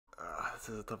This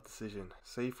is a tough decision.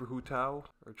 Save for Hu Tao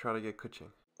or try to get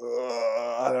Keqing?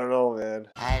 I don't know, man.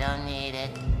 I don't need it.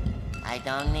 I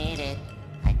don't need it.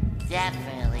 I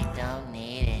definitely don't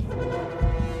need it.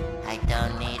 I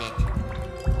don't need it.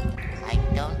 I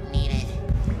don't need it.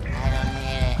 I don't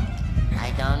need it.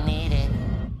 I don't need it.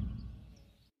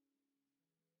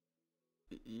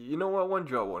 You know what? One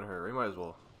drop won't hurt. We might as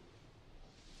well.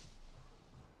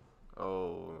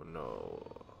 Oh no.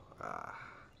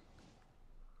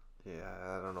 Yeah,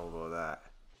 I don't know about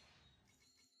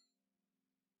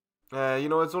that. You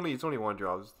know, it's only one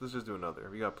drop. Let's just do another.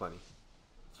 We got plenty.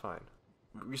 It's fine.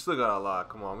 We still got a lot.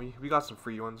 Come on, we got some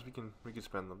free ones. We can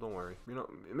spend them. Don't worry. You know,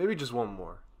 maybe just one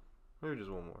more. Maybe just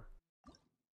one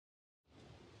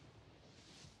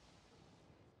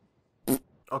more.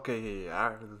 Okay,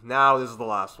 yeah. Now this is the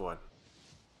last one.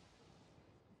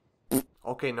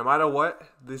 Okay, no matter what,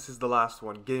 this is the last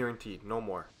one. Guaranteed. No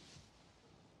more.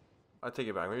 I'll take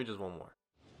it back. Maybe just one more.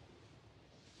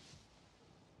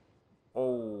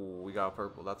 Oh, we got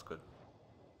purple. That's good.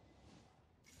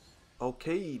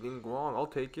 Okay, didn't go wrong. I'll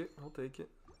take it. I'll take it.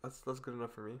 That's good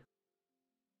enough for me.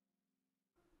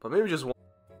 But maybe just one.